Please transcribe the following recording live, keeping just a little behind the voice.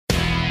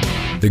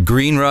The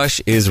green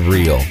rush is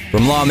real.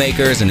 From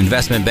lawmakers and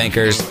investment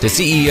bankers to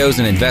CEOs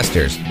and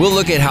investors, we'll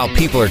look at how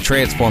people are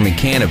transforming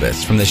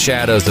cannabis from the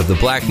shadows of the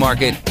black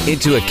market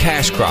into a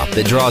cash crop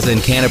that draws in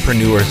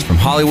cannapreneurs from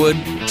Hollywood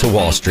to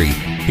Wall Street.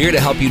 Here to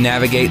help you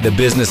navigate the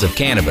business of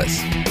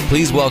cannabis,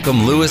 please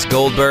welcome Lewis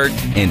Goldberg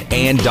and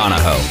Ann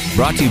Donahoe.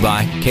 Brought to you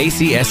by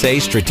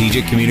KCSA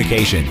Strategic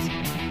Communications.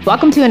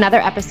 Welcome to another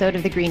episode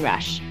of The Green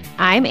Rush.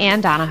 I'm Ann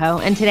Donahoe,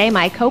 and today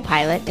my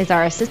co-pilot is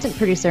our assistant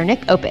producer,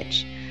 Nick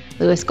Opich.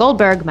 Lewis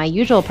Goldberg, my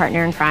usual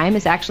partner in crime,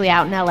 is actually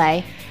out in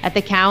LA at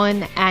the Cowen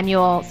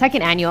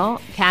second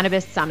annual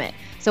Cannabis Summit.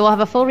 So we'll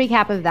have a full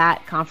recap of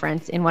that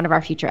conference in one of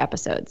our future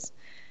episodes.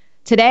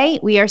 Today,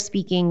 we are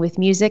speaking with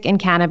music and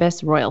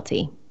cannabis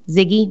royalty,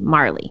 Ziggy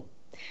Marley.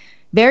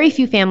 Very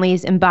few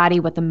families embody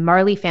what the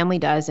Marley family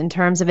does in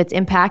terms of its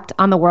impact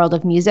on the world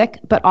of music,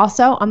 but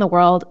also on the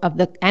world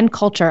of and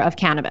culture of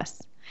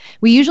cannabis.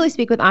 We usually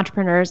speak with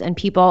entrepreneurs and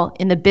people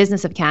in the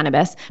business of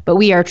cannabis, but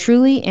we are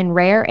truly in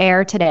rare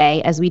air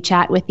today as we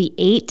chat with the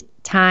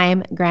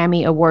 8-time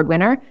Grammy Award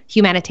winner,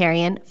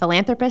 humanitarian,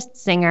 philanthropist,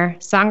 singer,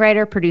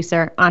 songwriter,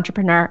 producer,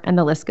 entrepreneur, and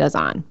the list goes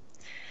on.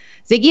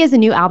 Ziggy has a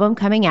new album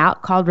coming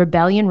out called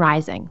Rebellion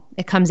Rising.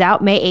 It comes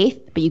out May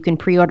 8th, but you can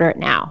pre-order it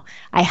now.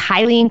 I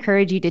highly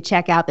encourage you to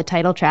check out the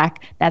title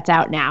track that's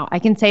out now. I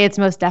can say it's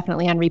most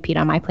definitely on repeat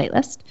on my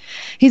playlist.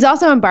 He's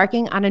also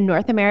embarking on a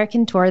North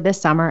American tour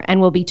this summer and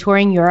will be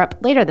touring Europe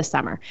later this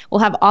summer. We'll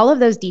have all of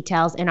those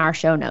details in our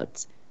show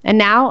notes. And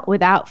now,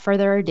 without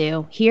further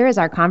ado, here is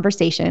our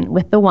conversation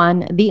with the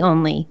one, the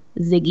only,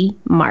 Ziggy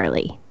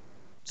Marley.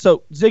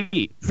 So,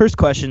 Ziggy, first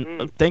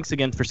question. Thanks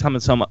again for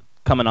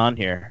coming on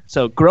here.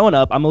 So growing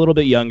up, I'm a little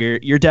bit younger.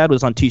 Your dad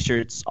was on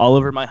T-shirts all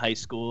over my high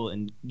school,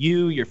 and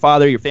you, your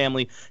father, your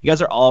family, you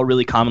guys are all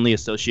really commonly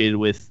associated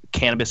with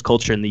cannabis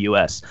culture in the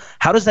U.S.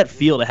 How does that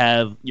feel to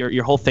have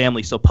your whole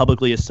family so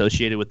publicly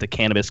associated with the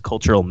cannabis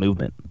cultural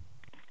movement?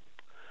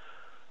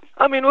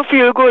 I mean, we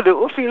feel good.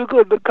 We feel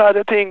good because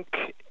I think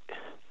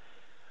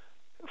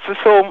for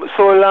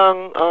so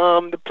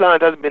long the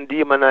plant has been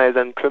demonized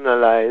and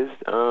criminalized,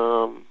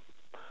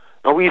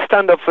 and we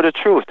stand up for the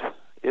truth.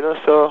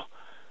 So.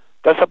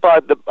 That's a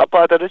part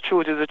of the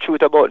truth is the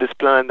truth about this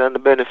plant and the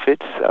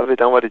benefits of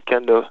it and what it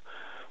can do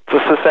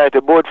for society,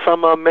 both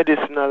from a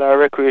medicinal or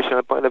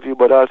recreational point of view,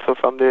 but also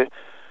from the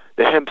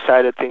hemp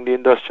side of things, the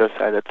industrial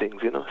side of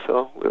things,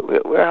 So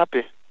we're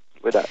happy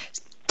with that.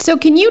 So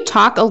can you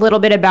talk a little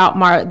bit about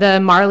the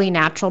Marley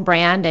Natural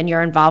brand and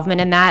your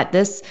involvement in that?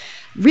 This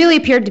really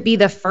appeared to be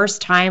the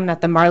first time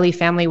that the Marley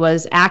family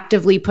was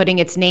actively putting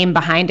its name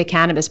behind a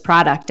cannabis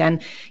product.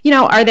 And,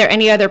 are there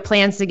any other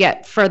plans to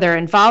get further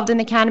involved in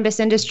the cannabis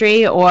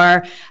industry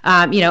or,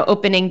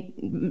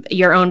 opening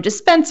your own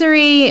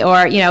dispensary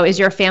or, is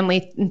your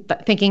family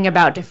thinking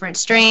about different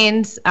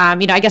strains?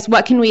 I guess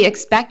what can we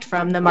expect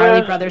from the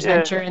Marley Brothers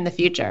venture in the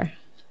future?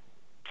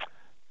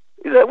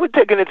 We're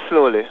taking it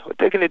slowly. We're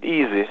taking it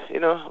easy.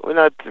 We're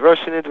not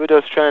rushing it. We're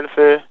just trying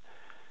to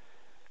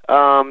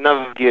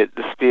navigate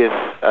the space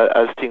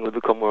as things will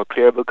become more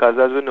clear. Because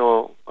as we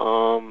know,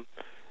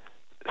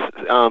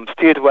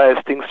 state-wise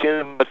things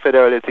change, but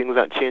federally things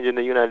aren't changing in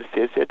the United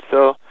States yet.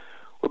 So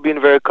we're being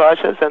very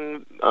cautious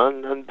and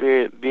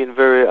being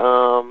very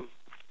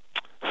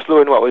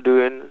slow in what we're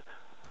doing.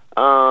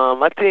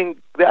 I think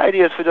the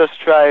idea is to just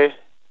try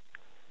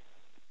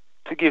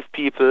to give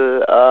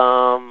people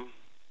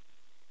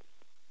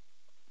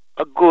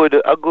a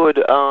good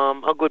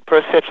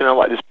perception of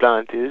what this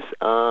plant is,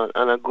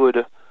 and a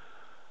good,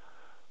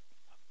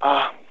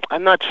 a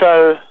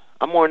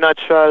more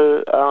natural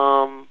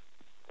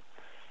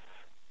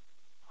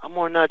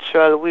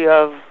way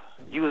of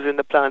using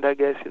the plant, I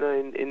guess,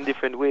 in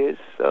different ways.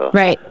 So,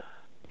 right.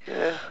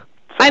 Yeah.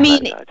 I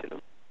mean, like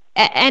that,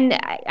 and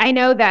I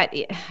know that,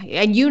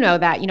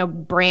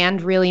 and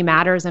brand really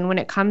matters. And when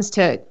it comes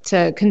to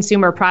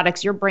consumer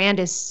products, your brand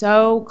is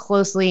so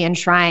closely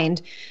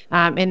enshrined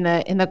in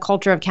the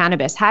culture of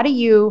cannabis. How do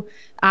you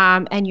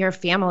and your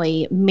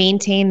family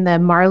maintain the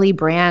Marley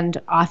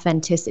brand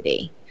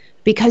authenticity?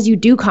 Because you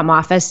do come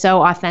off as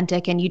so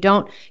authentic, and you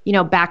don't,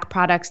 back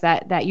products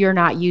that you're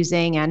not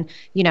using, and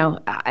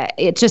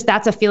it's just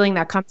that's a feeling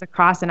that comes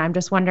across. And I'm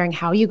just wondering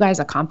how you guys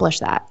accomplish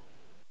that.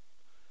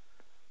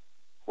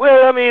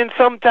 Well, I mean,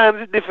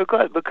 sometimes it's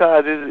difficult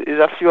because it's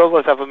a few of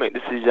us have to make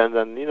decisions,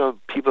 and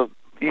people,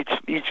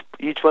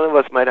 each one of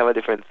us might have a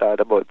different thought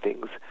about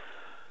things.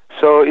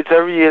 So it's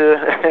a real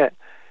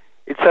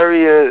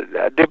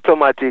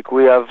diplomatic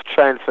way of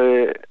trying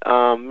to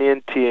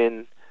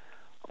maintain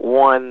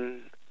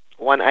one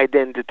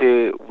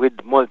identity with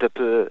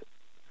multiple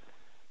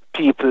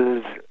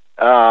people's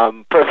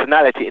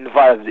personality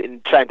involved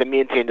in trying to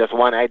maintain just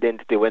one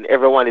identity when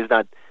everyone is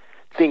not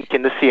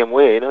thinking the same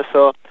way.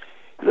 So.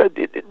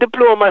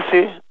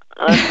 Diplomacy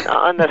and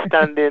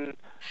understanding.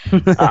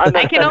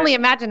 I can only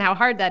imagine how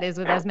hard that is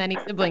with as many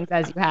siblings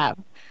as you have.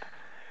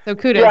 So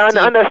kudos. Yeah, and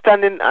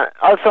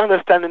also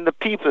understanding the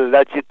people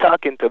that you're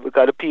talking to,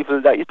 because the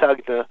people that you're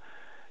talking to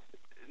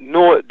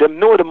know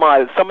the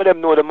Marley. Some of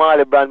them know the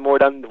Marley brand more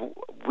than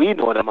we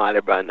know the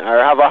Marley brand, or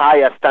have a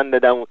higher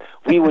standard than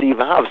we would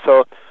even have.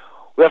 So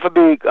we have to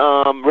be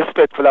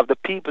respectful of the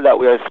people that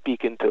we are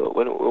speaking to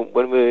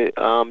when we're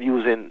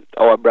using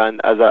our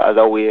brand as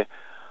a way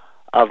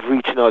of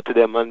reaching out to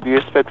them, and be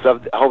respectful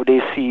of how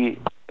they see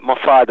my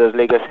father's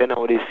legacy and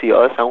how they see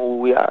us and who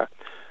we are.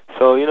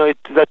 So, it's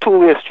a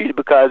two-way street,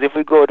 because if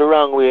we go the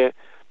wrong way,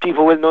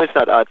 people will know it's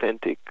not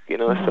authentic,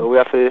 Mm-hmm. So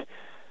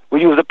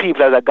we use the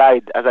people as a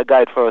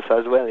guide for us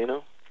as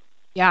well,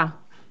 Yeah.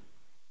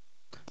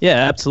 Yeah,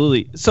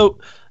 absolutely. So,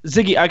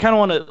 Ziggy, I kind of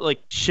want to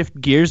shift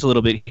gears a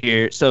little bit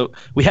here. So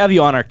we have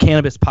you on our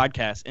cannabis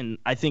podcast, and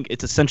I think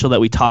it's essential that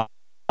we talk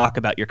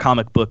about your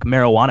comic book,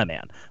 Marijuana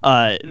Man.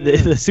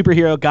 The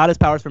superhero got his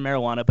powers from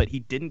marijuana, but he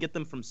didn't get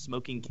them from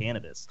smoking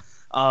cannabis.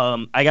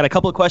 I got a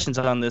couple of questions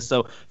on this.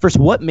 So first,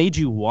 what made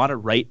you want to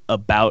write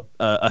about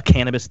a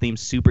cannabis-themed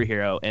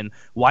superhero, and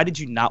why did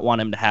you not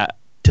want him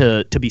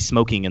to be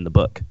smoking in the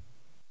book?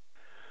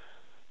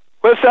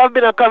 Well, so I've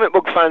been a comic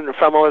book fan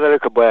from I was a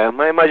little boy.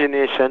 My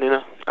imagination,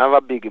 I have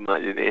a big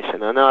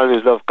imagination, and I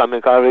always love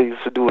comics. I always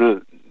used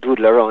to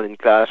doodle around in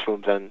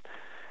classrooms and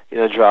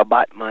draw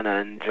Batman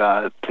and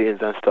draw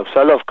planes and stuff. So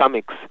I love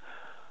comics.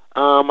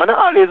 And I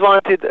always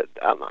wanted,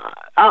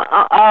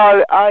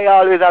 I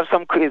always have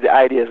some crazy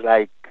ideas,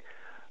 like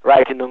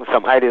writing down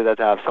some ideas that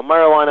I have. So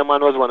Marijuana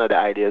Man was one of the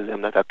ideas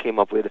that I came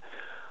up with.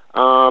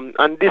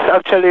 And this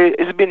actually,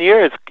 it's been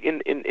years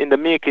in the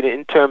making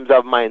in terms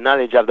of my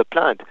knowledge of the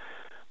plant.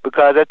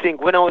 Because I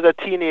think when I was a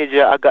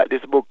teenager, I got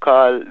this book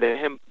called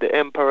The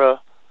Emperor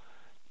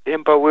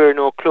Wear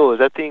No Clothes.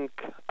 I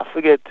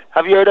forget.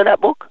 Have you heard of that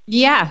book?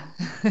 Yeah.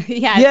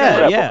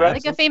 Yeah. Book, right?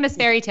 Like a famous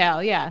fairy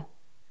tale, yeah.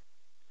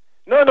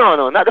 No,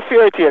 not the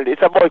fairy tale.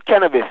 It's about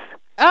cannabis.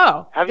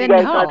 Oh, Have you then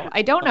guys no, not?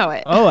 I don't know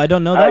it. Oh, I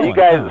don't know that You one.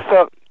 guys,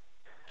 Oh.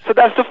 so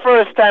that's the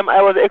first time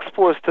I was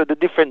exposed to the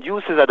different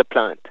uses of the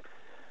plant,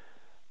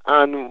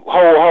 and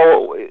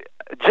how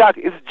Jack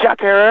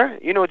Herrer.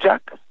 You know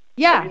Jack?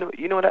 Yeah.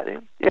 You know that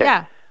name?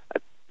 Yeah.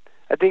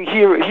 I think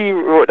he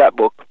wrote that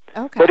book.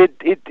 Okay. But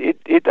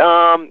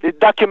it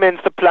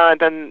documents the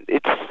plant and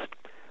its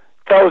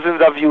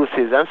thousands of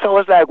uses, and so I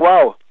was like,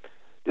 wow,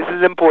 this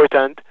is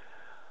important.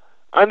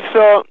 And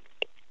so,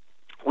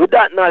 with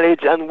that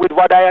knowledge and with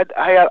what I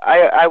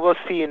was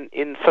seeing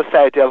in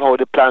society of how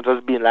the plant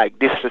was being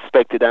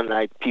disrespected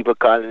and people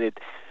calling it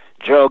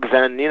drugs,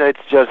 and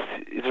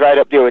it's right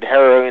up there with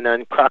heroin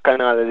and crack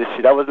and all of this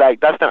shit. I was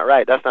like, that's not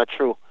right, that's not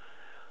true.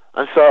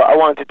 And so I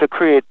wanted to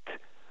create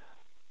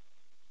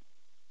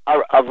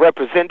a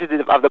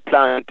representative of the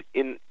plant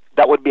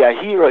that would be a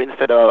hero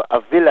instead of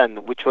a villain,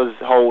 which was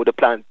how the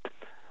plant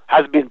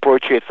has been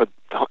portrayed for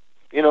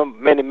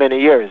many, many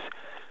years.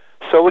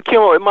 So we came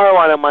up with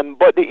Marijuana Man,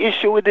 but the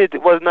issue with it's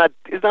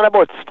not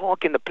about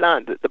smoking the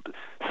plant.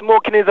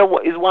 Smoking is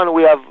one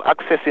way of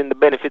accessing the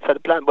benefits of the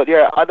plant, but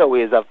there are other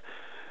ways of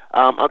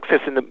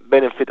accessing the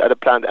benefit of the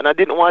plant. And I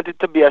didn't want it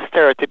to be a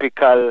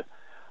stereotypical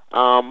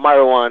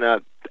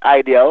marijuana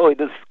idea. Oh,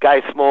 this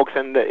guy smokes,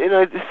 and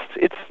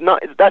it's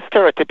not. That's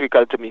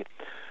stereotypical to me.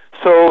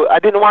 So I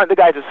didn't want the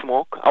guy to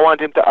smoke. I want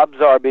him to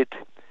absorb it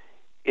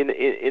in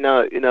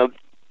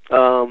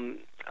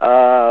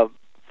a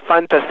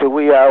fantasy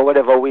way or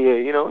whatever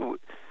way. He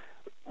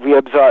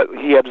absorbs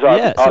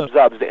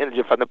the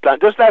energy from the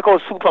plant, just like how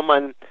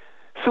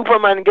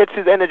Superman gets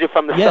his energy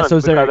from the sun. So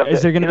is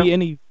there going to be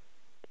any?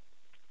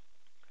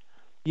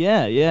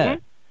 Yeah. Hmm?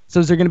 So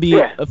is there going to be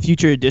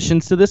future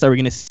additions to this? Are we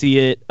going to see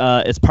it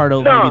as part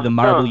of maybe the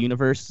Marvel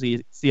universe?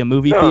 See a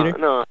movie theater?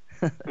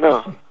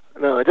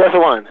 No, just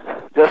one.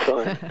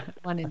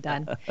 One and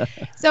done.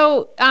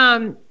 So,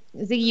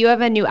 Ziggy, you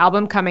have a new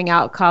album coming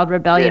out called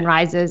Rebellion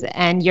Rises,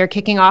 and you're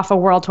kicking off a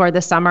world tour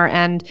this summer.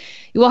 And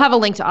you will have a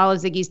link to all of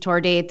Ziggy's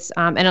tour dates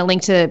and a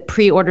link to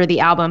pre-order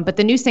the album. But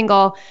the new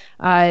single,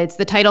 it's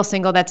the title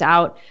single that's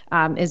out,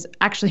 is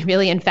actually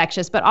really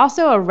infectious, but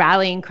also a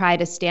rallying cry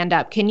to stand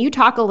up. Can you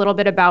talk a little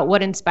bit about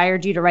what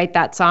inspired you to write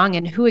that song,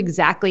 and who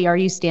exactly are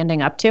you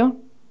standing up to?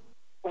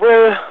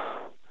 Well,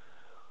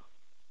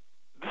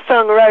 the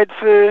song writes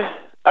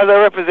as a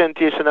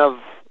representation of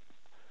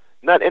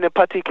not any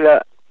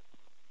particular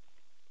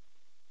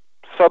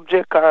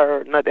subject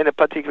or not any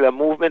particular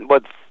movement,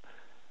 but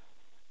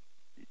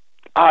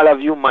all of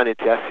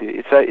humanity. I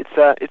see. It's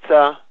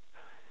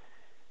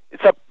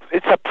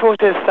a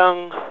protest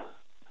song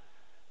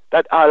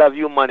that all of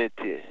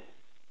humanity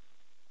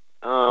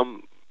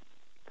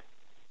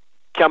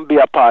can be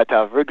a part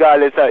of,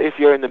 regardless of if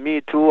you're in the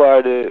Me Too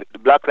or the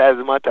Black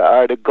Lives Matter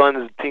or the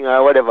guns thing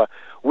or whatever.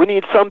 We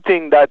need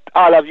something that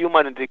all of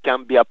humanity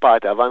can be a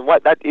part of, and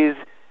what that is,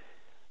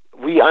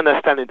 we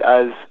understand it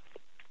as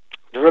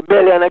the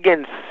rebellion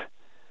against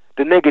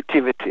the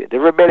negativity, the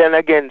rebellion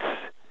against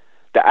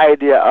the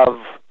idea of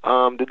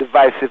the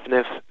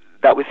divisiveness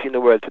that we see in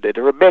the world today.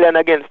 The rebellion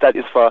against that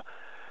is for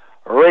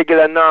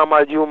regular,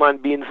 normal human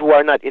beings who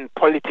are not in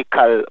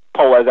political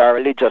powers or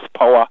religious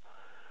power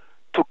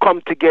to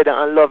come together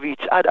and love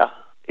each other.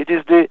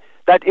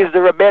 That is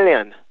the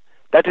rebellion.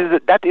 That is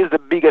the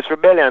biggest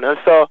rebellion. And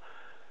so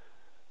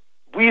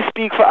we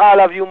speak for all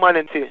of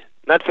humanity,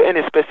 not for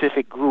any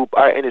specific group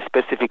or any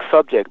specific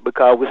subject,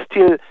 because we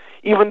still,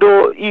 even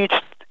though each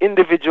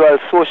individual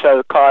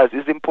social cause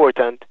is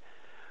important,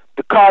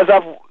 the cause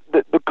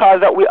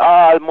that we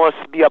all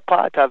must be a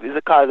part of is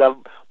the cause of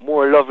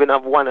more loving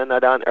of one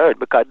another on earth,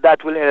 because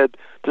that will help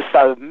to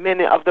solve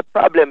many of the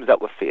problems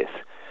that we face.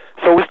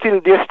 So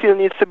there still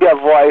needs to be a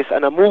voice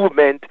and a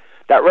movement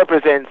that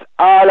represents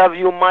all of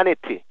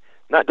humanity,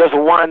 not just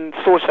one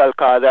social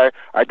cause or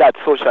that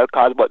social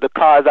cause, but the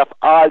cause of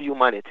all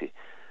humanity.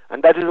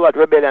 And that is what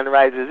Rebellion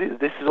Rises is.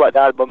 This is what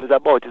the album is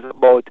about. It's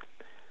about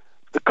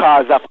the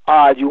cause of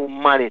all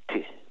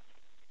humanity.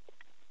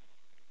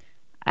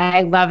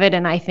 I love it,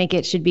 and I think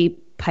it should be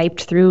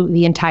piped through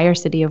the entire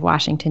city of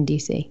Washington,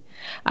 D.C.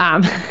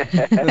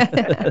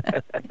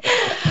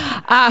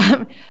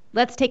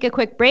 Let's take a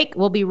quick break.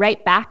 We'll be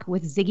right back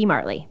with Ziggy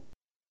Marley.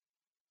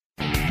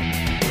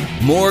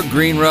 More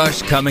Green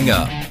Rush coming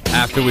up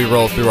after we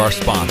roll through our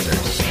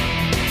sponsors.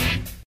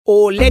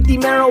 Oh, let the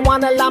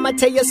marijuana llama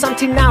tell you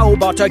something now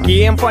about a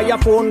game for your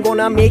phone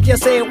gonna make you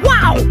say,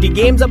 wow! The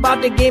game's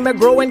about the game of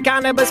growing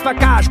cannabis for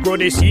cash. Grow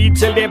the seed,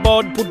 sell the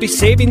bud, put the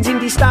savings in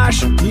the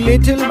stash.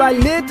 Little by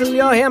little,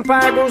 your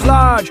empire grows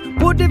large.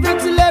 Put the big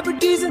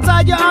celebrities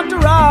inside your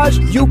entourage.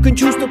 You can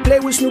choose to play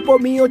with Snoop or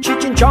me or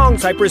Cheech and Chong,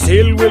 Cypress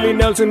Hill, Willie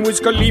Nelson, Wiz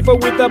Khalifa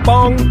with a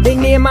bong. The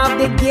name of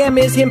the game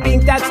is Hemp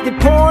Inc., that's the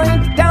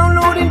point.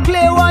 Download and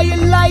play while you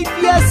light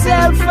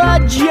yourself a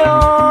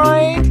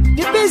joint.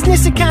 The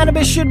business of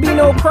cannabis should be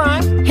no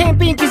crime. Hemp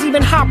Inc. is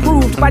even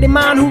hot-proofed by the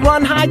man who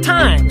run High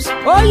Times.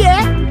 Oh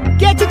yeah?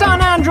 Get it on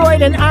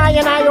Android and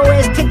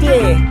iOS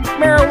today.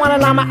 Marijuana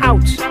Llama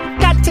out.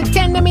 Got to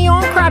tend to me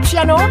own crops,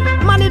 you know.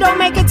 Money don't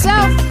make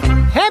itself.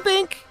 Hemp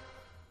Inc.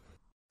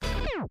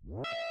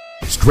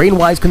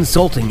 Strainwise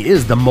Consulting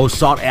is the most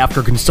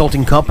sought-after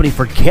consulting company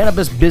for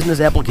cannabis business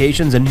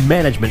applications and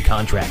management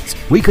contracts.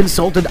 We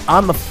consulted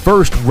on the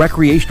first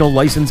recreational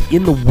license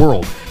in the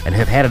world and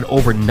have had an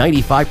over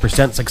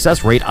 95%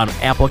 success rate on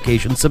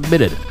applications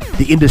submitted.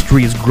 The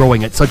industry is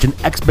growing at such an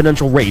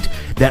exponential rate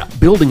that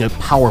building a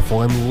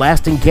powerful and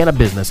lasting cannabis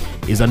business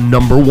is a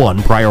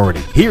 #1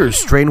 priority.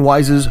 Here's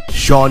Strainwise's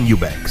Sean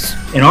Eubanks.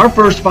 In our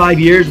first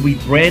 5 years, we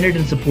branded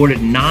and supported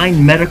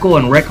 9 medical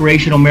and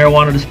recreational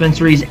marijuana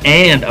dispensaries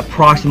and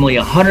approximately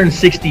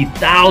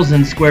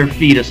 160,000 square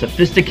feet of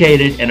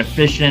sophisticated and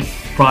efficient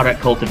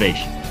product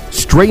cultivation.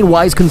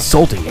 Strainwise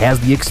Consulting has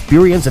the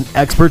experience and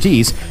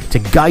expertise to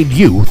guide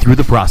you through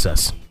the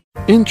process.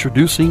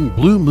 Introducing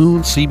Blue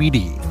Moon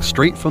CBD,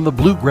 straight from the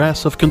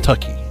bluegrass of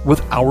Kentucky.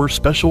 With our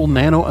special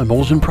nano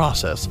emulsion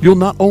process, you'll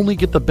not only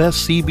get the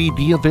best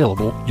CBD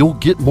available, you'll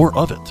get more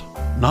of it.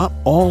 Not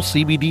all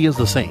CBD is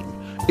the same.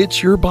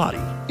 It's your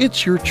body.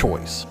 It's your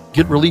choice.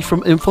 Get relief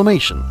from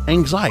inflammation,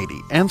 anxiety,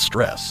 and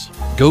stress.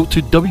 Go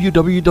to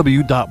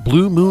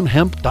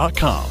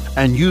www.bluemoonhemp.com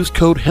and use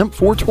code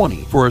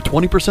HEMP420 for a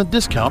 20%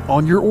 discount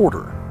on your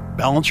order.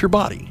 Balance your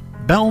body.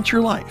 Balance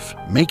your life.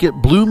 Make it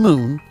Blue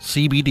Moon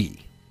CBD.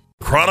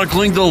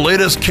 Chronicling the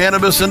latest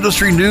cannabis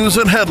industry news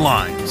and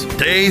headlines,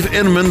 Dave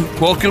Inman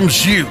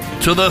welcomes you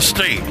to the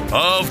state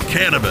of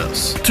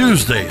cannabis.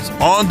 Tuesdays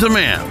on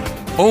demand,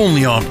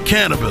 only on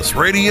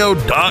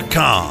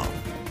CannabisRadio.com.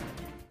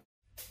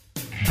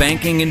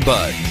 Banking and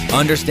Buds,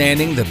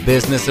 understanding the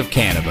business of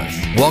cannabis.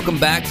 Welcome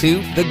back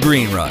to The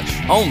Green Rush,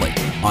 only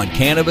on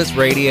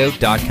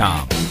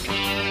CannabisRadio.com.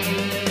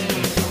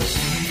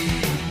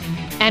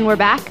 And we're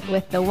back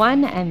with the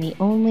one and the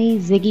only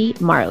Ziggy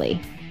Marley.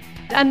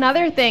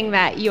 Another thing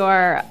that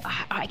you're,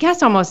 I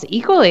guess, almost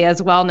equally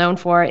as well known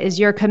for is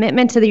your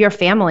commitment to your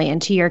family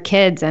and to your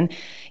kids. And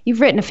you've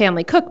written a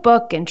family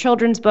cookbook and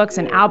children's books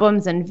and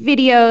albums and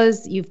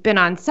videos. You've been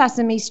on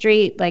Sesame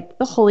Street, like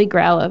the holy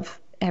grail of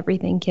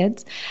everything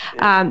kids.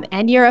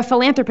 And you're a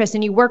philanthropist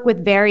and you work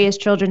with various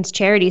children's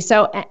charities.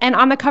 So, and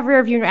on the cover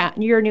of your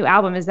new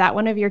album, is that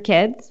one of your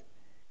kids?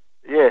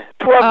 Yeah,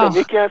 2 of them.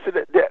 You can't see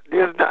that.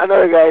 There's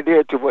another guy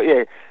there too, but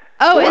yeah.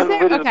 Oh, is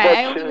there?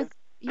 Okay.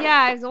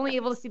 I was only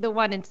able to see the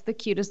one. It's the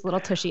cutest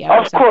little tushy ever.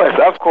 Of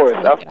course.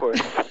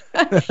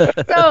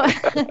 So,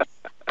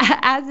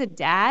 as a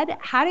dad,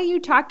 how do you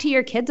talk to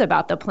your kids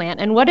about the plant?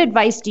 And what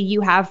advice do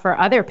you have for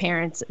other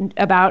parents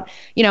about,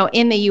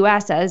 in the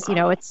U.S. as,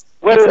 it's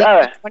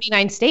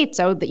 29 states.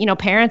 So,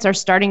 parents are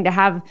starting to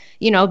have,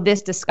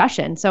 this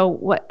discussion. So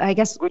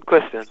good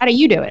question. How do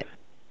you do it?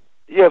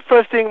 Yeah,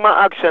 first thing,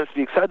 my action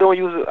speaks. I don't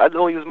use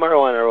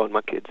marijuana around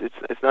my kids.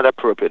 It's not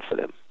appropriate for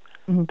them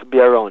to be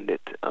around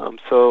it.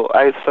 So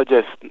I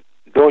suggest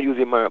don't use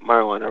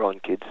marijuana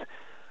around kids.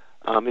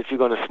 If you're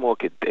gonna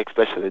smoke it,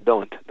 especially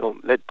don't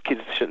let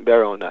kids shouldn't be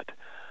around that.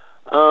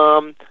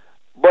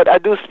 But I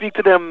do speak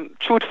to them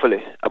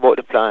truthfully about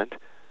the plant.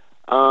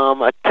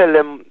 I tell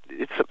them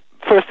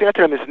first thing I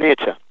tell them is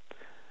nature,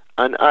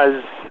 and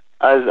as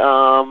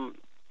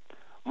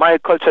my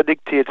culture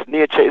dictates,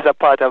 nature is a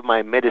part of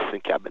my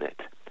medicine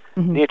cabinet.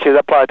 Mm-hmm. Nature is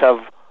a part of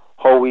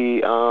how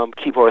we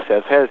keep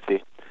ourselves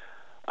healthy.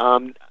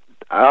 I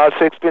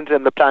also explain to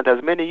them the plant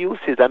has many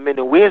uses and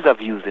many ways of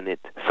using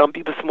it. Some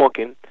people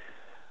smoking,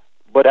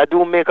 But I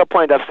do make a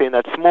point of saying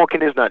that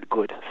smoking is not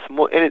good.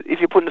 If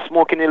you put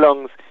smoke in the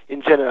lungs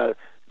in general,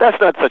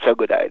 that's not such a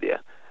good idea.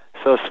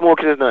 So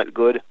smoking is not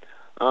good.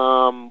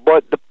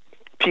 But the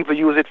people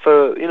use it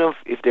for,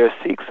 if they're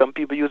sick. Some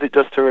people use it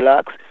just to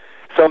relax.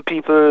 Some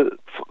people,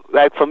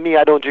 like for me,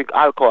 I don't drink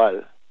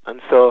alcohol.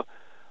 And so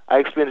I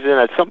explain to them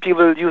that some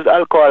people use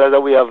alcohol as a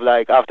way of,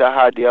 like, after a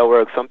hard day at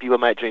work, some people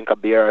might drink a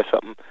beer or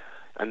something.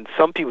 And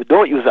some people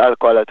don't use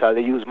alcohol at all.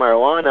 They use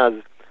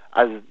marijuana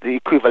as the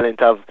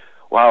equivalent of,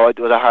 wow, it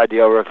was a hard day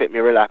at work, let me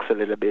relax a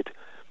little bit.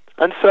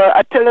 And so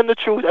I tell them the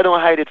truth. I don't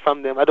hide it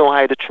from them. I don't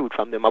hide the truth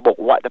from them about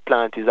what the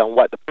plant is and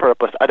what the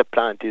purpose of the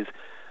plant is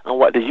and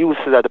what the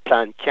uses of the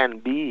plant can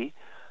be.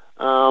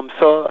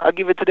 So I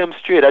give it to them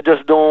straight. I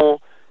just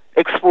don't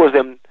expose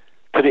them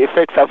to the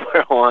effects of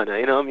marijuana.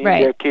 You know what I mean?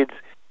 Right. They're kids,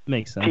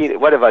 Makes sense.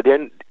 whatever.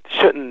 They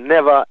shouldn't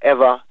never,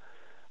 ever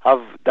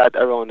have that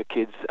around the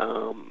kids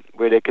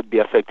where they could be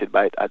affected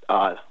by it at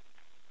all.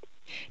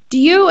 Do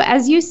you,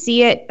 as you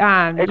see it,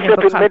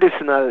 except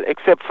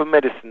for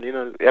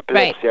medicine,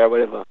 epilepsy or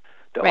whatever,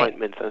 the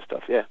ointments and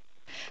stuff, yeah.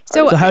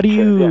 So how do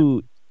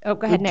you... Oh,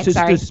 go ahead, Nick. Just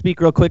Sorry. to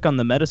speak real quick on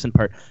the medicine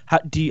part, how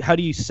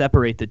do you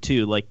separate the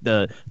two, like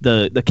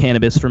the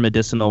cannabis for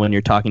medicinal when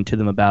you're talking to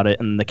them about it,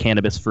 and the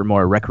cannabis for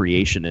more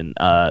recreation and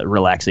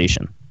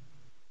relaxation?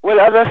 Well,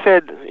 as I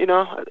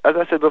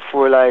said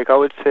before, like I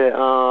would say,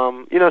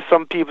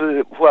 some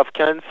people who have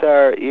cancer,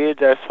 or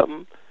AIDS, or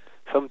something,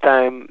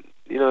 sometimes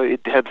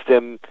it helps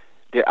them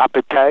their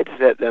appetite,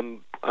 let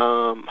them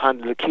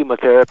handle the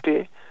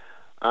chemotherapy.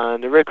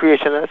 And the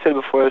recreation, as I said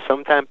before,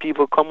 sometimes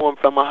people come home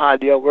from a hard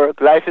day at work.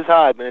 Life is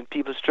hard, man.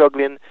 People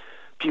struggling,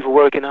 people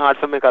working hard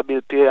to make a bill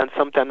pay, and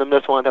sometimes they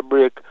just want a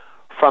break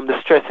from the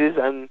stresses,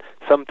 and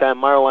sometimes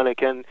marijuana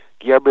can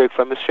give a break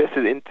from the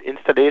stresses.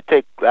 Instead they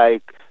take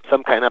like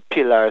some kind of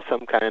pill or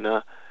some kind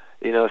of,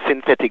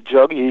 synthetic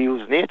drug, you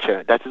use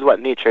nature. That is what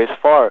nature is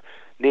for.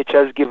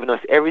 Nature has given us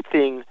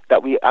everything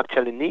that we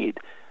actually need.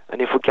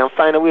 And if we can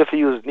find a way to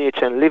use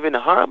nature and live in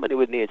harmony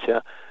with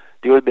nature,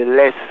 there will be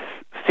less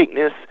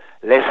sickness,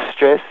 less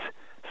stress.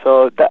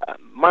 So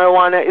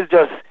marijuana is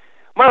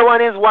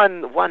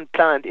one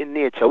plant in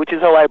nature, which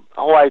is how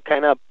I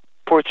kind of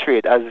portray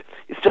it as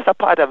it's just a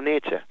part of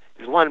nature.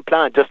 It's one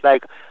plant, just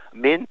like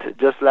mint,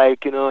 just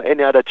like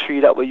any other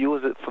tree that we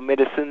use for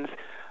medicines,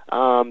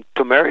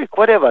 turmeric,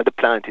 whatever the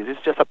plant is.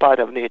 It's just a part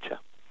of nature.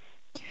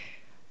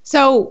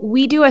 So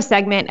we do a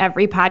segment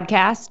every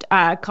podcast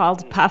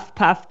called Puff,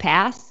 Puff,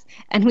 Pass.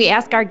 And we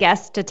ask our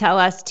guests to tell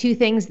us 2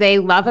 things they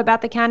love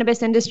about the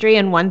cannabis industry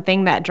and 1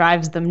 thing that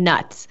drives them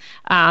nuts.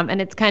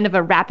 And it's kind of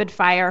a rapid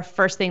fire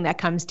first thing that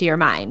comes to your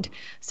mind.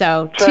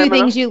 So 2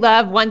 things you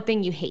love, 1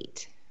 thing you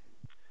hate.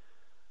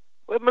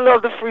 Well, I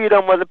love the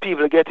freedom of the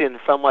people getting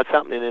from what's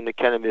happening in the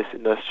cannabis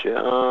industry.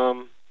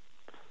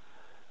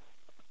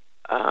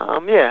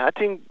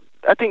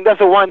 I think that's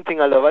the 1 thing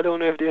I love. I don't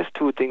know if there's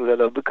 2 things I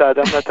love because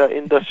I'm not an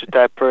industry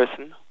type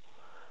person.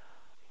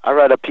 I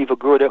rather people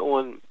grow their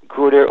own,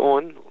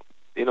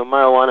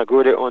 marijuana,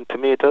 grow their own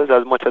tomatoes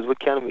as much as we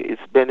can.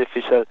 It's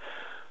beneficial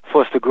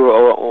for us to grow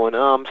our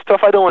own.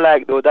 Stuff I don't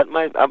like though, that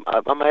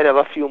I might have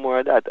a few more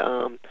of that.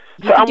 So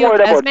I'm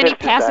worried about as many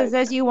passes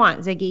as you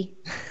want, Ziggy.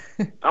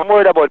 I'm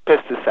worried about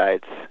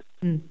pesticides.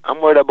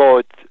 I'm worried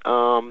about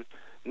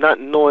not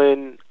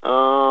knowing,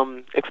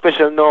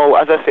 especially now,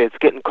 as I say, it's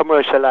getting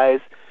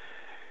commercialized.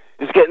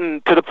 It's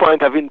getting to the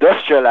point of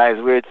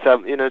industrialized, where it's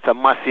a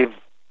massive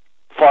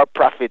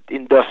for-profit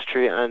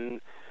industry.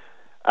 And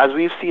as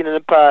we've seen in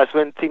the past,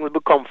 when things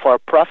become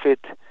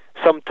for-profit,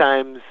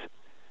 sometimes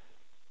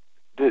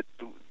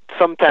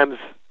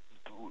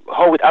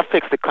how it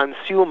affects the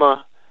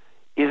consumer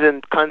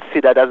isn't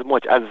considered as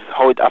much as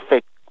how it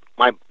affects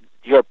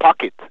your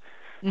pocket.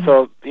 Mm-hmm.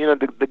 So,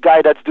 the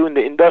guy that's doing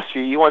the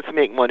industry, he wants to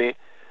make money.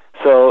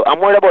 So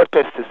I'm worried about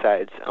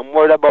pesticides. I'm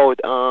worried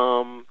about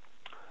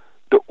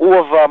the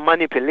over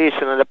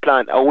manipulation of the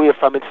plant away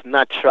from its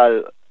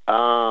natural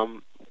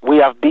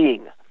way of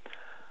being.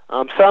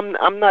 So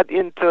I'm not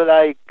into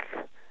like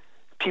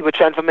people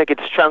trying to make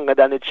it stronger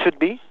than it should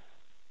be.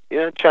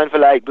 Trying to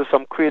like do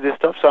some crazy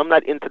stuff. So I'm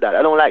not into that.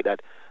 I don't like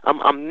that.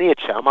 I'm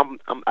nature.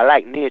 I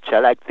like nature. I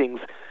like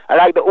things. I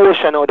like the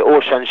ocean how the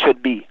ocean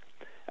should be.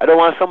 I don't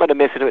want somebody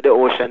messing with the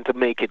ocean to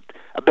make it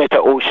a better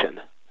ocean.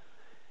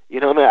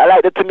 I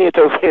like the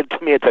tomato where the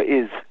tomato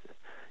is.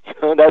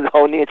 That's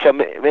how nature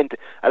meant.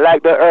 I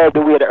like the herb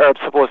the way the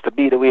herb's supposed to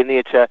be, the way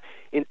nature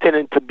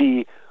intended to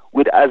be,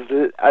 with as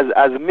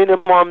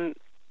minimum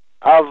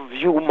of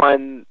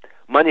human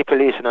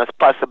manipulation as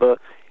possible.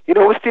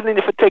 We still need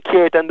to take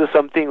care of it and do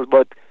some things,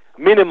 but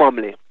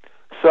minimally.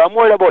 So I'm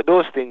worried about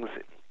those things.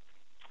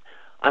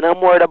 And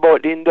I'm worried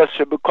about the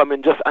industry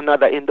becoming just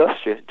another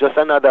industry, just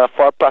another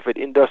for-profit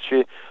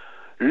industry,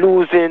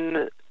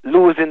 losing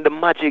the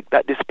magic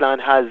that this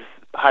plant has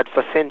had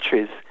for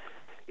centuries.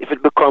 If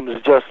it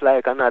becomes just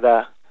like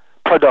another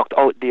product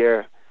out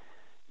there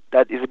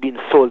that is being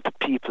sold to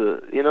people,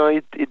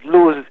 it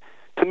loses.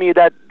 To me,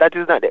 that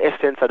is not the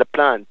essence of the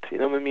plant. You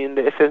know what I mean?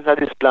 The essence of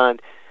this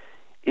plant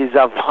is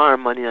of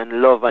harmony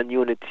and love and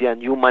unity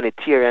and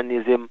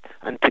humanitarianism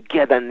and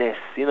togetherness,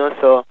 you know.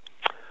 So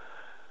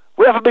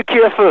we have to be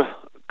careful,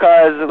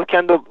 because we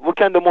can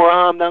do more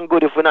harm than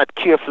good if we're not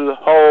careful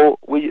how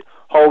we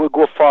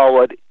go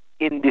forward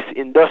in this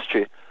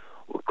industry.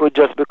 We could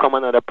just become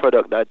another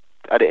product that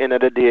at the end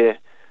of the day,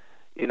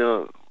 you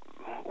know,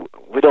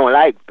 we don't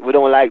like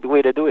the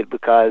way they do it,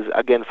 because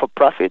again, for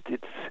profit,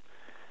 it's,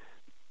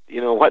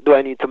 you know, what do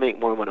I need to make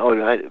more money? Oh,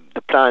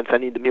 the plants, I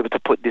need to be able to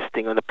put this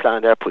thing on the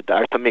plant, or put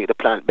that to make the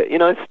plant better. You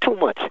know, it's too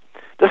much.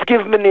 Just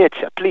give me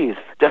nature, please.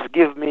 Just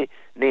give me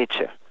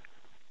nature.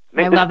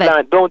 Make this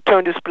plant. Don't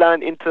turn this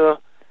plant into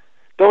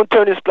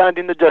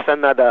just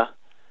another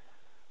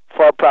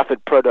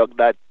for-profit product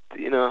that,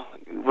 you know,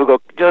 we go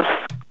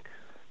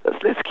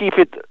let's keep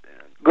it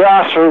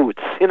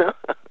grassroots, you know.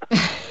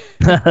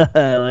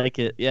 I like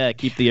it. Yeah,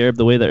 keep the herb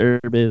the way the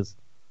herb is.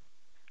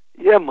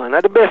 Yeah, man.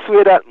 That's the best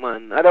way that,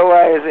 man.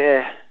 Otherwise,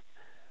 yeah.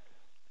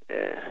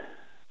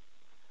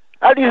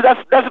 At least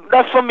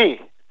that's for me.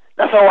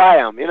 That's how I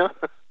am, you know.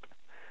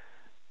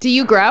 Do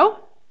you grow?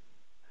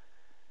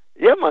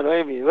 Yeah, man. What do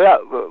you mean?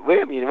 What do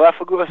you mean? I have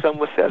to grow some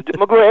myself.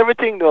 I grow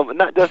everything, though.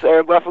 Not just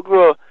herb. I have to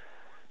grow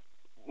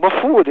my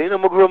food. You know,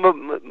 I grow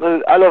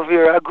my aloe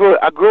vera. I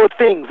grow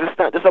things. It's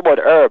not just about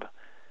herb.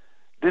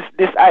 This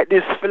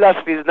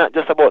philosophy is not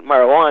just about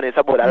marijuana. It's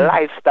about a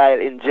lifestyle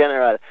in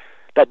general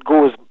that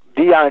goes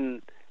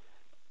beyond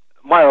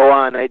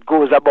marijuana. It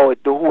goes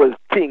about the whole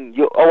thing,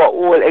 our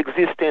whole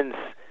existence,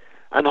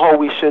 and how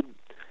we should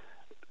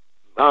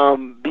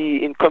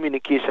be in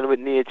communication with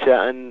nature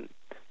and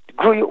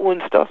grow your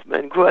own stuff,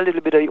 man. Grow a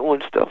little bit of your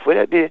own stuff,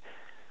 whether it be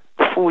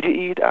the food you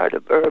eat or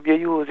the herb you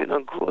use. You know,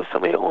 grow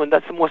some of your own.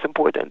 That's the most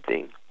important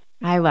thing.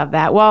 I love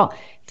that. Well,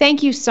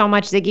 thank you so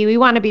much, Ziggy. We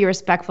want to be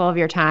respectful of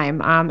your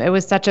time. It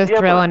was such a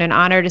thrill and an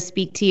honor to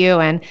speak to you.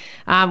 And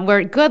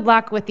we're good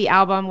luck with the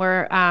album.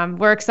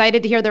 We're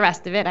excited to hear the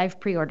rest of it. I've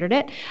pre-ordered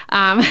it.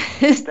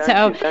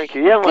 Thank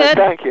you. Yeah, man.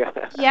 Thank you.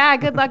 Yeah.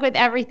 Good luck with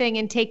everything,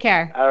 and take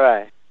care. All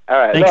right.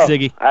 Thanks,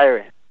 Ziggy.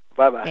 Irie.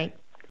 Bye-bye. Okay.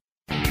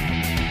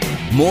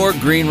 More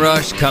Green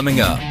Rush coming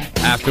up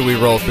after we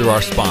roll through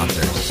our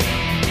sponsors.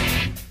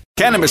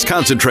 Cannabis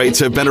concentrates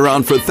have been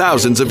around for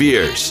thousands of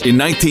years. In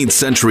 19th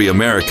century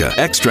America,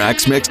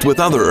 extracts mixed with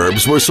other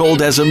herbs were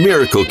sold as a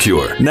miracle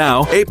cure.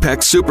 Now,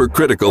 Apex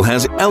Supercritical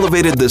has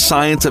elevated the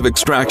science of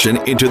extraction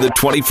into the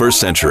 21st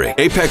century.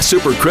 Apex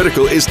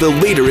Supercritical is the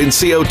leader in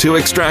CO2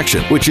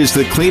 extraction, which is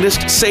the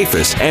cleanest,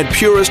 safest, and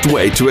purest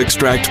way to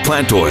extract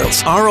plant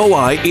oils.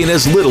 ROI in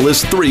as little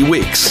as 3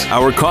 weeks.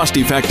 Our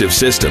cost-effective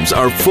systems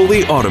are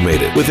fully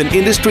automated with an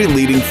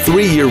industry-leading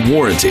 3-year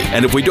warranty.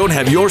 And if we don't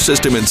have your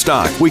system in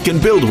stock, we can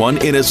build one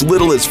in as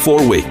little as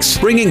 4 weeks,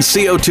 bringing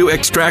CO2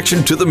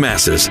 extraction to the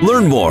masses.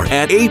 Learn more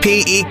at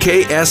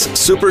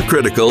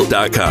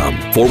APEKSSupercritical.com.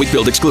 4-week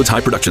build excludes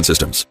high production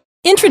systems.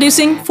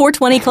 Introducing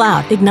 420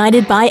 Cloud,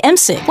 ignited by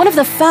MSIG, one of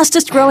the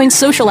fastest growing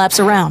social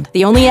apps around.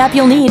 The only app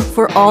you'll need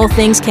for all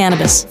things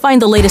cannabis.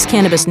 Find the latest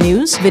cannabis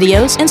news,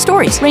 videos, and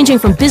stories, ranging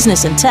from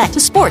business and tech to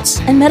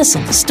sports and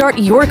medicine. Start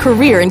your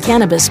career in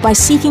cannabis by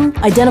seeking,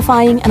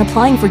 identifying, and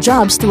applying for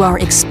jobs through our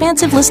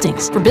expansive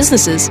listings. For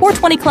businesses,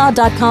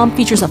 420cloud.com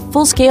features a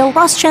full-scale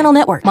cross-channel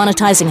network,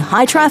 monetizing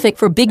high traffic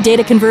for big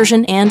data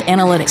conversion and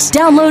analytics.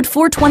 Download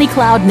 420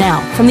 Cloud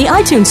now from the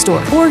iTunes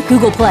Store or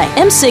Google Play.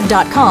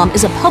 MSIG.com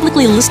is a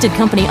publicly listed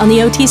company on the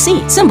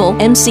OTC, symbol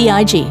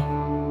MCIG.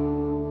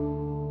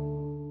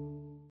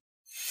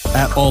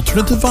 At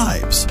Alternative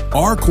Vibes,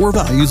 our core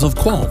values of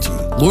quality,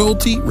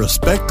 loyalty,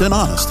 respect, and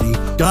honesty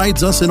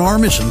guides us in our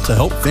mission to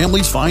help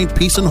families find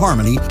peace and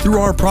harmony through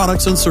our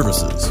products and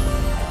services.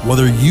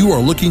 Whether you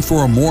are looking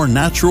for a more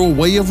natural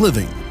way of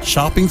living,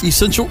 shopping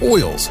essential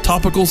oils,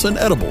 topicals, and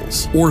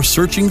edibles, or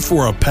searching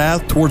for a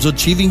path towards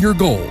achieving your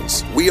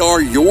goals, we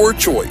are your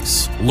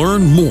choice.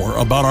 Learn more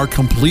about our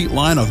complete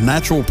line of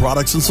natural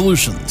products and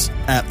solutions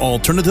at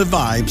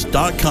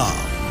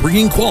AlternativeVibes.com.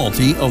 Bringing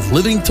quality of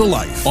living to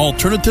life.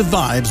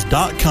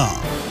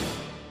 AlternativeVibes.com.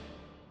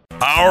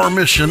 Our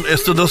mission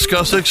is to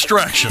discuss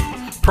extraction,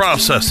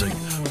 processing,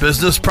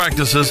 business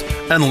practices,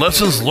 and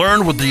lessons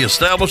learned with the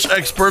established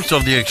experts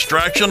of the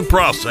extraction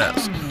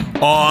process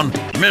on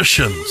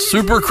Mission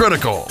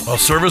Supercritical, a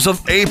service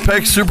of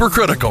Apex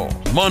Supercritical.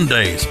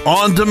 Mondays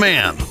on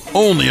demand,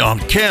 only on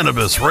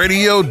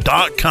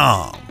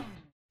CannabisRadio.com.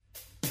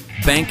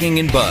 Banking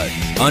and Buds,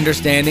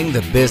 understanding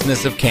the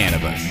business of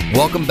cannabis.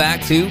 Welcome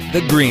back to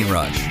The Green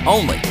Rush,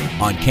 only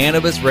on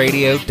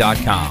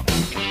CannabisRadio.com.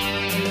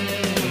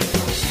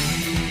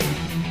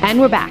 And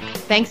we're back.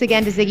 Thanks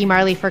again to Ziggy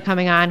Marley for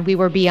coming on. We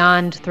were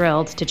beyond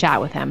thrilled to chat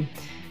with him.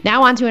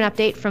 Now on to an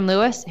update from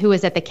Lewis, who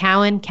was at the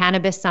Cowen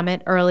Cannabis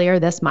Summit earlier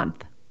this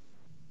month.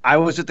 I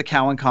was at the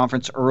Cowen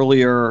conference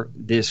earlier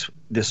this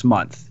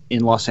month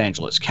in Los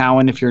Angeles.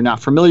 Cowen, if you're not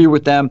familiar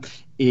with them,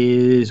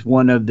 is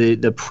one of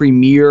the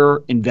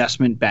premier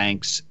investment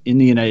banks in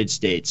the United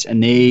States,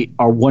 and they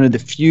are one of the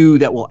few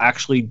that will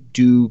actually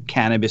do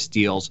cannabis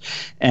deals.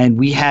 And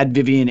we had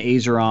Vivian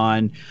Azer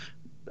on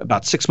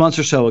about 6 months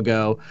or so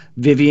ago.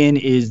 Vivian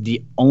is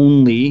the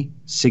only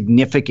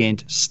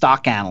significant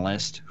stock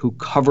analyst who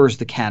covers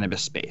the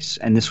cannabis space.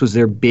 And this was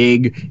their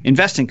big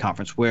investing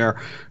conference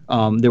where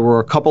there were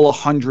a couple of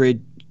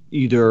hundred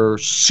either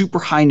super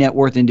high net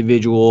worth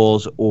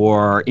individuals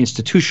or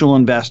institutional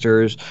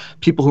investors,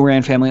 people who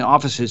ran family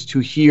offices, to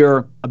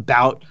hear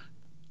about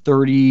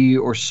 30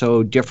 or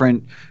so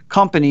different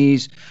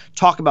companies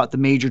talk about the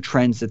major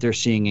trends that they're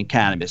seeing in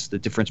cannabis, the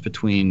difference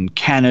between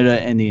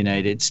Canada and the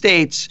United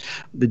States,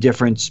 the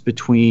difference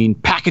between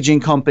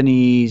packaging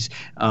companies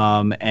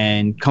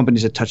and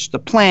companies that touch the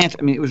plant.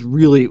 I mean, it was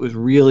really,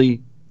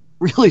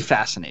 really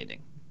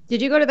fascinating.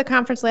 Did you go to the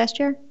conference last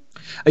year?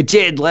 I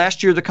did.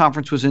 Last year, the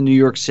conference was in New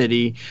York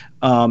City,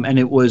 and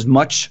it was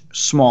much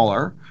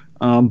smaller,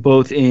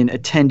 both in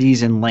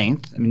attendees and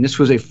length. I mean, this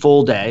was a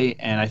full day,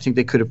 and I think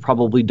they could have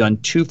probably done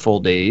 2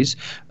 full days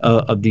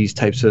of these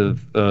types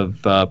of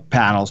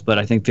panels, but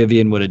I think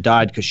Vivian would have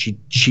died because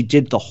she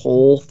did the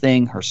whole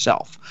thing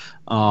herself.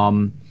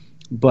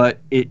 But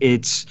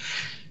it's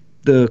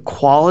the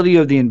quality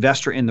of the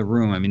investor in the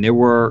room. I mean, there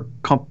were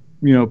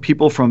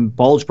people from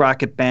bulge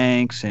bracket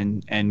banks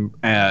and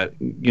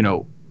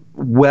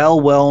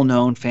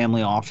well-known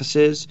family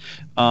offices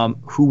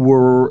who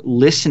were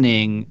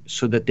listening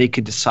so that they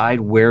could decide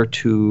where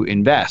to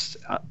invest.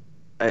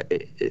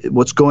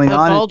 What's going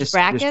on? Bulge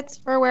brackets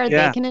for where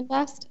they can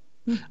invest?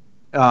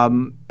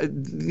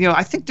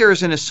 I think there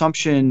is an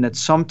assumption that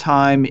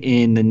sometime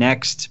in the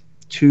next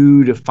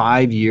 2 to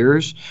 5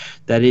 years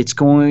that it's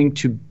going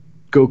to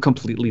go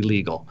completely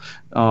legal,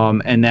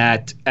 and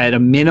that at a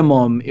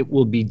minimum it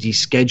will be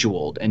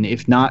descheduled, and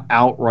if not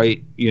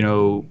outright,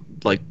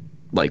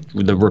 like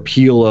the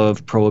repeal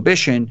of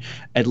prohibition,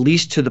 at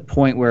least to the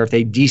point where if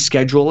they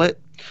deschedule it,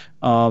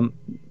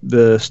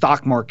 the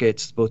stock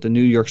markets, both the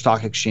New York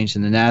Stock Exchange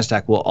and the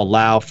NASDAQ, will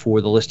allow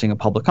for the listing of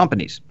public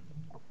companies.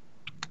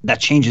 That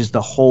changes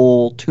the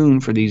whole tune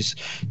for these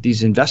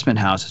investment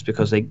houses,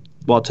 because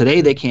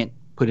today they can't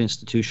put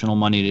institutional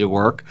money to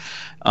work,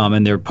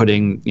 and they're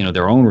putting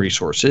their own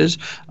resources.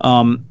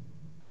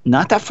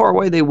 Not that far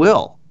away they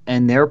will,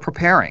 and they're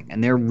preparing,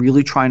 and they're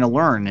really trying to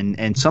learn.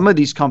 And some of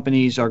these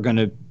companies are going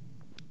to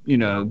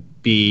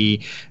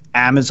be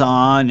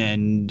Amazon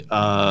and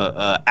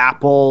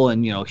Apple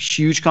and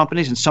huge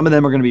companies, and some of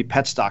them are going to be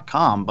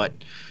Pets.com. But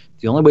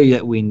the only way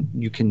that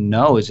you can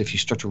know is if you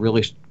start to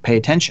really pay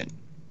attention.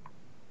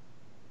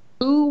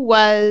 Who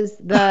was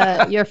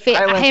your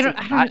favorite?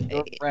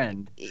 Your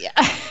friend. Yeah.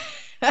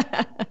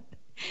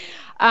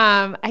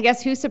 I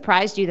guess who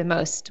surprised you the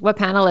most? What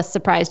panelists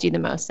surprised you the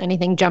most?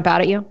 Anything jump out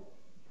at you?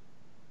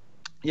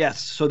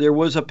 Yes. So there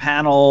was a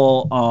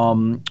panel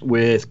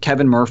with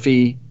Kevin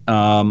Murphy,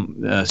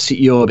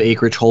 CEO of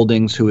Acreage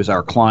Holdings, who is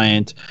our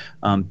client,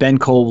 Ben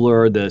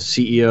Kovler, the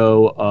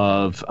CEO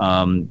of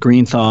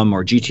Green Thumb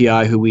or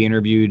GTI, who we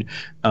interviewed,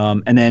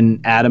 and then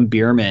Adam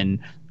Bierman,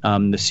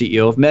 the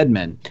CEO of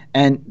MedMen.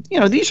 And,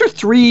 these are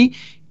 3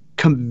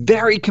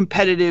 very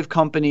competitive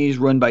companies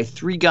run by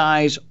 3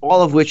 guys,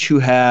 all of which who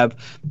have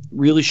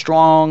really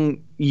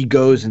strong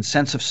egos and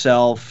sense of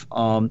self.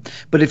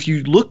 But if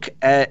you look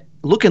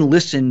and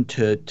listen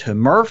to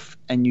Murph,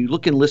 and you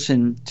look and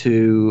listen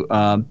to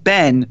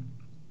Ben,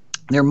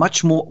 they're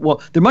much more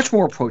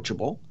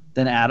approachable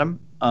than Adam.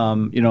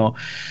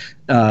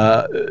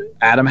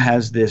 Adam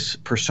has this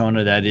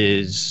persona that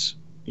is,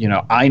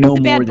 I know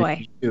more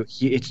than you do.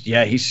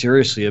 He's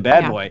seriously a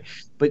bad boy.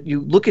 But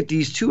you look at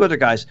these 2 other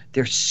guys,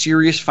 they're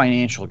serious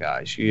financial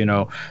guys.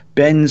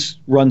 Ben's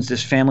runs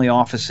this family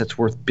office that's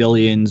worth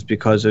billions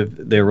because of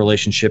their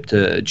relationship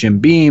to Jim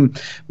Beam.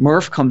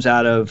 Murph comes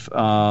out of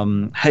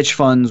hedge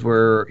funds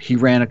where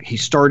he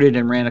started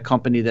and ran a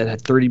company that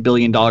had $30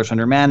 billion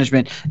under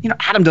management.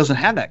 Adam doesn't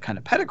have that kind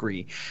of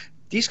pedigree.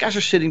 These guys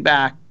are sitting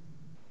back,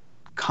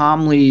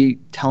 calmly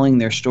telling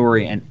their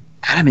story, and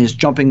Adam is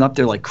jumping up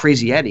there like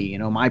Crazy Eddie.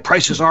 My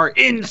prices are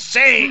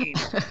insane.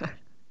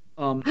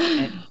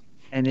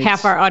 And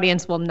half our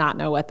audience will not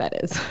know what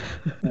that is.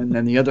 And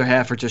then the other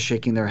half are just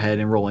shaking their head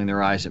and rolling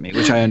their eyes at me,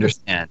 which I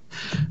understand.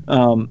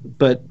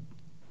 But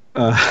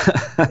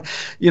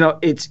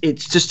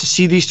it's just to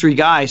see these 3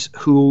 guys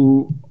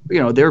who,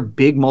 they're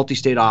big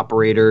multi-state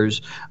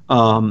operators,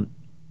 and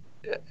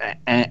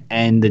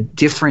the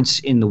difference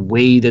in the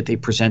way that they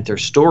present their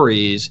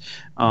stories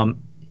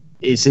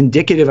is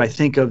indicative, I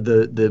think, of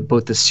the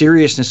both the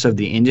seriousness of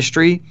the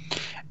industry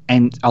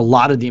and a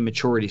lot of the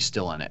immaturity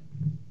still in it.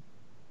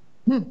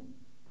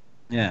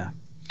 Yeah.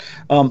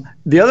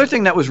 The other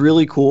thing that was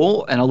really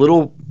cool, and a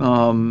little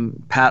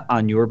pat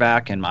on your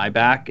back and my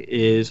back,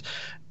 is,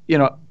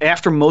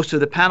 after most of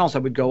the panels, I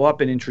would go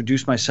up and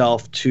introduce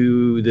myself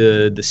to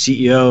the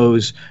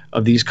CEOs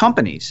of these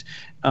companies.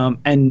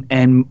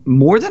 And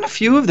more than a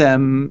few of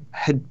them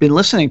had been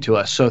listening to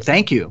us. So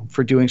thank you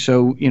for doing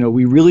so.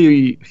 We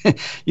really,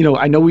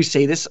 I know we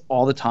say this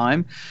all the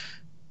time.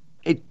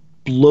 It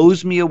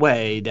blows me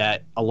away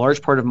that a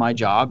large part of my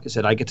job is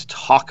that I get to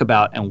talk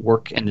about and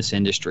work in this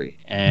industry,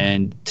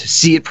 and to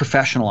see it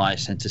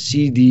professionalized, and to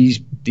see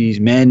these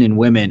men and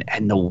women,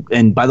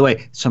 and by the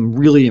way, some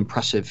really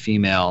impressive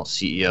female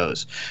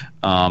CEOs.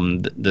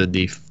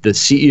 The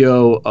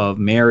CEO of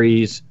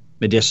Mary's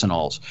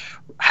medicinals,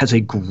 has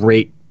a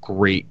great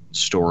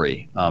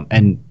story.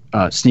 And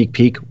sneak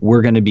peek,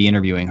 we're going to be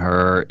interviewing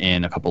her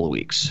in a couple of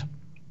weeks.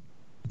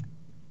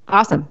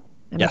 Awesome.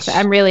 Yes.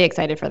 I'm really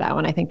excited for that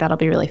one. I think that'll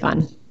be really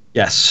fun.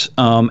 Yes.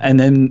 And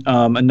then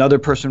another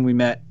person we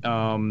met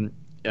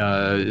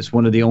is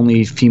one of the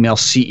only female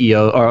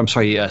CFOs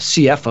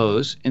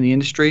in the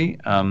industry.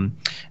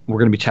 We're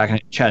going to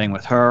be chatting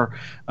with her.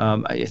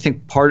 I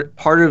think part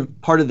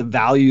of the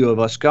value of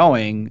us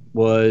going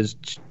was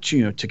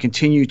to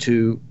continue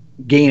to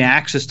gain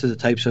access to the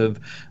types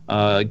of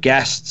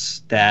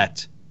guests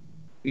that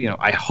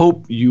I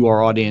hope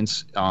our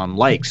audience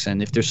likes.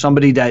 And if there's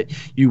somebody that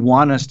you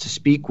want us to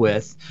speak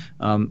with,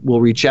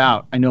 we'll reach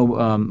out. I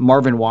know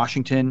Marvin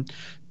Washington,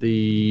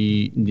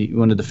 the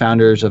one of the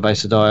founders of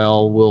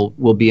Isodiol,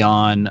 will be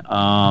on.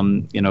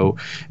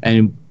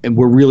 And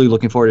we're really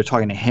looking forward to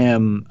talking to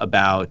him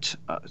about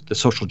the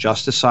social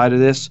justice side of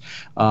this.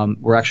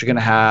 We're actually going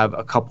to have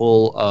a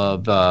couple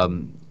of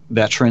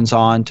veterans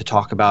on to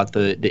talk about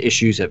the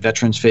issues that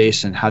veterans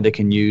face and how they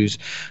can use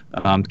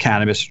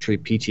cannabis to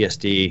treat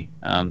PTSD.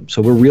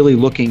 So we're really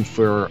looking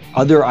for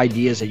other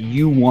ideas that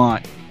you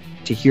want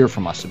to hear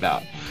from us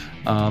about.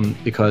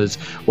 Because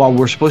while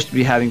we're supposed to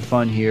be having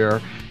fun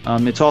here,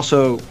 it's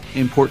also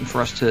important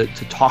for us to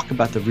talk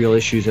about the real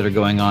issues that are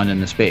going on in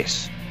the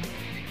space.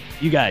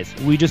 You guys,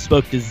 we just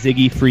spoke to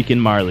Ziggy freaking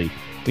Marley.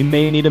 We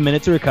may need a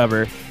minute to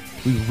recover.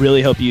 We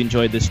really hope you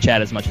enjoyed this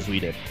chat as much as we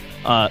did.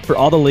 For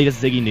all the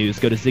latest Ziggy news,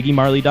 go to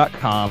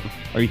ziggymarley.com,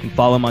 or you can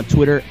follow him on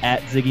Twitter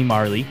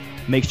 @ZiggyMarley.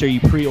 Make sure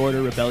you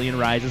pre-order Rebellion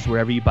Rises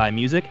wherever you buy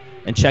music,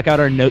 and check out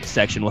our notes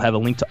section. We'll have a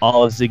link to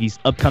all of Ziggy's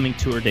upcoming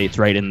tour dates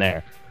right in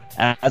there.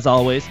 As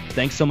always,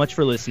 thanks so much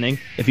for listening.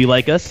 If you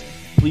like us,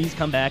 please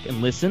come back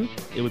and listen.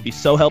 It would be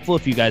so helpful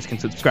if you guys can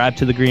subscribe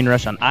to The Green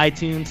Rush on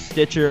iTunes,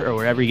 Stitcher, or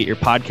wherever you get your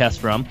podcast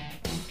from.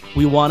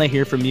 We want to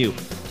hear from you.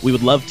 We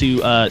would love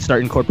to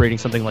start incorporating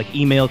something like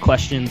email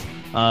questions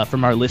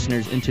from our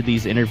listeners into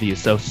these interviews.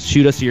 So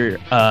shoot us your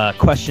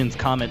questions,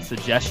 comments,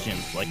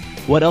 suggestions. Like,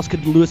 what else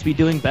could Lewis be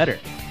doing better?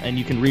 And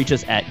you can reach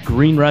us at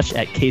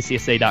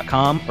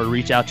greenrush@kcsa.com, or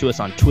reach out to us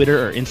on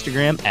Twitter or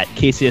Instagram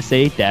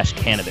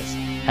 @kcsa-cannabis.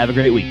 Have a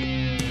great week.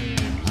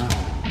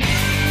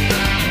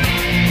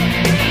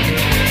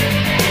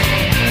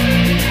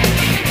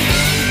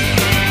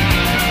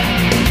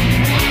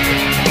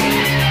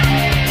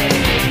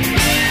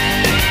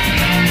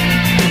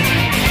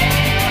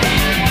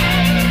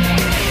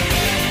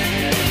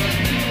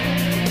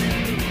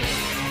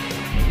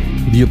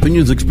 The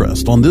opinions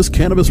expressed on this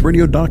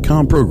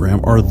CannabisRadio.com program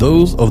are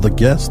those of the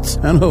guests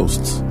and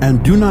hosts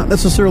and do not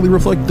necessarily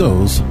reflect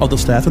those of the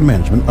staff and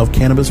management of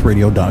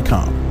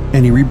CannabisRadio.com.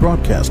 Any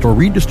rebroadcast or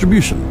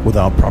redistribution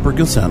without proper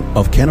consent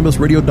of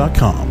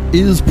CannabisRadio.com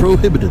is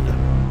prohibited.